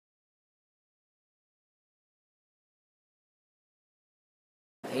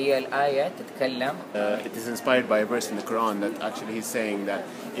هي الآية تتكلم. It is inspired by a verse in the Quran that actually he's saying that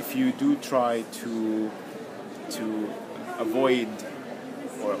if you do try to avoid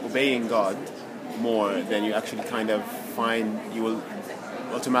or obeying God more, then you actually kind of you will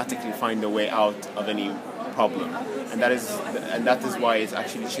automatically find a way out of any problem, and that is why it's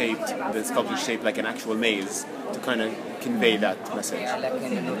actually shaped, the sculpture shaped like an actual maze to kind of convey that message.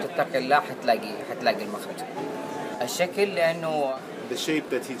 لكن لو تتقي الله حتلاقي المخرج. الشكل لأنه the shape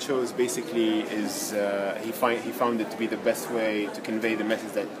that he chose basically is he found it to be the best way to convey the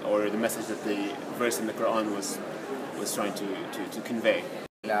message that the verse in the Quran was trying to convey.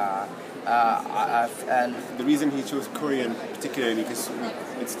 The reason he chose Korean particularly because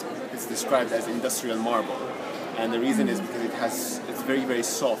it's described as industrial marble, and the reason is because it's very, very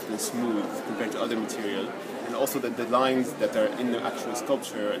soft and smooth compared to other material, and also that the lines that are in the actual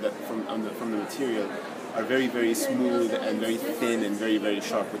sculpture that from the material are very, very smooth and very thin and very, very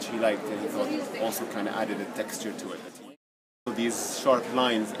sharp, which he liked, and he thought also kind of added a texture to it. So these sharp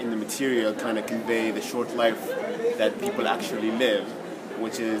lines in the material kind of convey the short life that people actually live,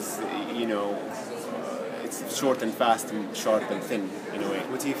 which is, it's short and fast and sharp and thin in a way.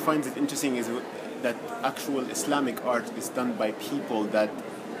 What he finds it interesting is that actual Islamic art is done by people that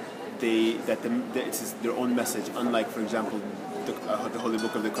it is their own message, unlike, for example, the holy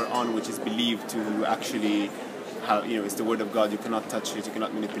book of the Quran, which is believed to actually it's the word of God, you cannot touch it, you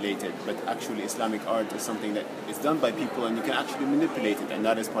cannot manipulate it, but actually Islamic art is something that is done by people and you can actually manipulate it, and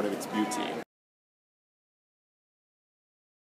that is part of its beauty.